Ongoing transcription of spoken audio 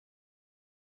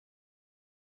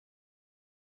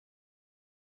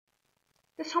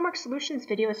This homework solutions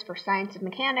video is for Science of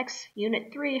Mechanics,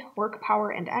 Unit 3, Work,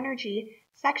 Power, and Energy,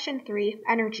 Section 3,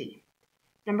 Energy.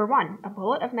 Number 1. A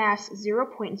bullet of mass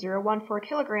 0.014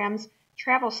 kilograms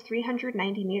travels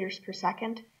 390 meters per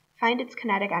second. Find its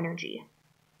kinetic energy.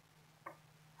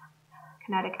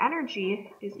 Kinetic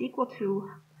energy is equal to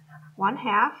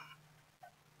 1/2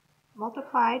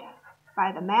 multiplied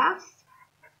by the mass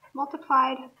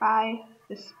multiplied by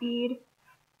the speed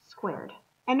squared.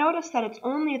 And notice that it's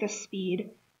only the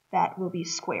speed that will be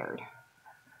squared.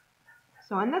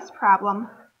 So in this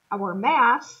problem, our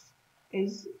mass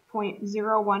is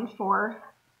 0.014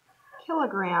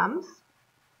 kilograms,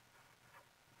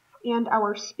 and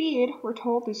our speed, we're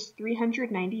told, is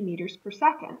 390 meters per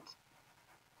second.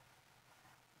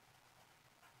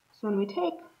 So when we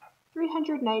take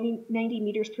 390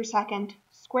 meters per second,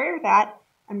 square that,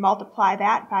 and multiply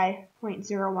that by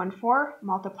 0.014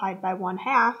 multiplied by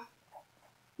 1/2,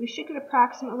 we should get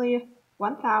approximately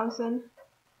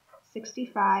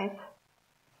 1,065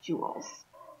 joules.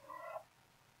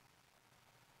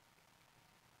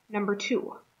 Number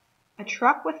 2. A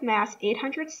truck with mass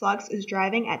 800 slugs is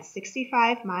driving at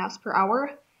 65 miles per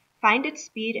hour. Find its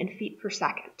speed in feet per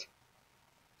second.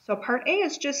 So part A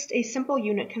is just a simple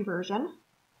unit conversion.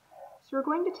 So we're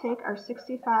going to take our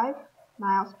 65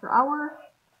 miles per hour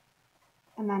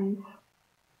and then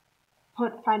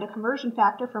find a conversion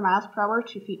factor for miles per hour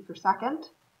to feet per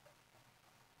second.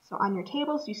 So on your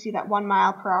tables, you see that 1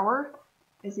 mile per hour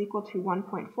is equal to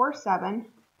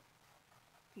 1.47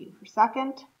 feet per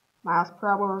second. Miles per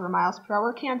hour over miles per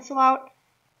hour cancel out,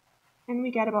 and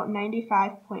we get about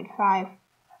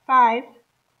 95.55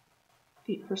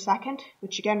 feet per second,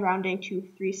 which again, rounding to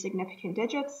 3 significant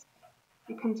digits,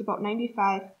 becomes about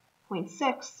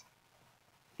 95.6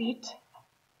 feet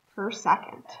per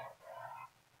second.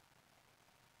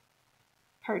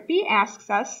 Part B asks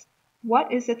us,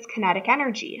 what is its kinetic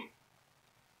energy?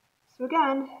 So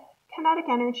again, kinetic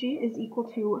energy is equal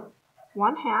to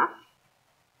 1/2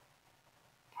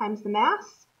 times the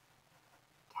mass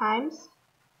times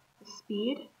the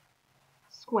speed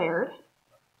squared.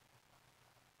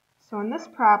 So in this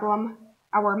problem,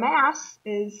 our mass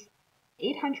is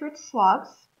 800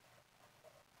 slugs,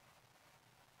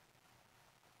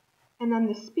 and then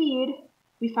the speed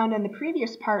we found in the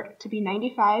previous part to be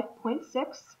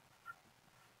 95.6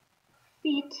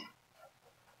 feet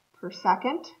per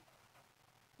second.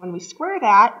 When we square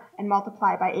that and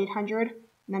multiply by 800 and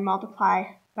then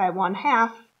multiply by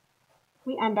 1/2,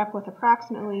 we end up with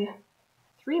approximately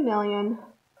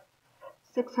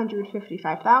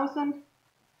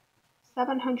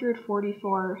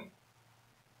 3,655,744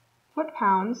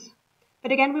 foot-pounds.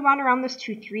 But again, we want to round this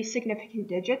to 3 significant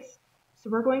digits, so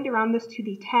we're going to round this to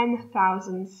the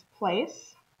 10,000s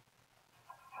place.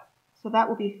 So that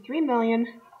will be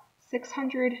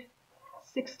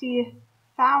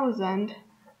 3,660,000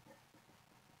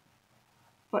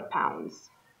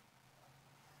 foot-pounds.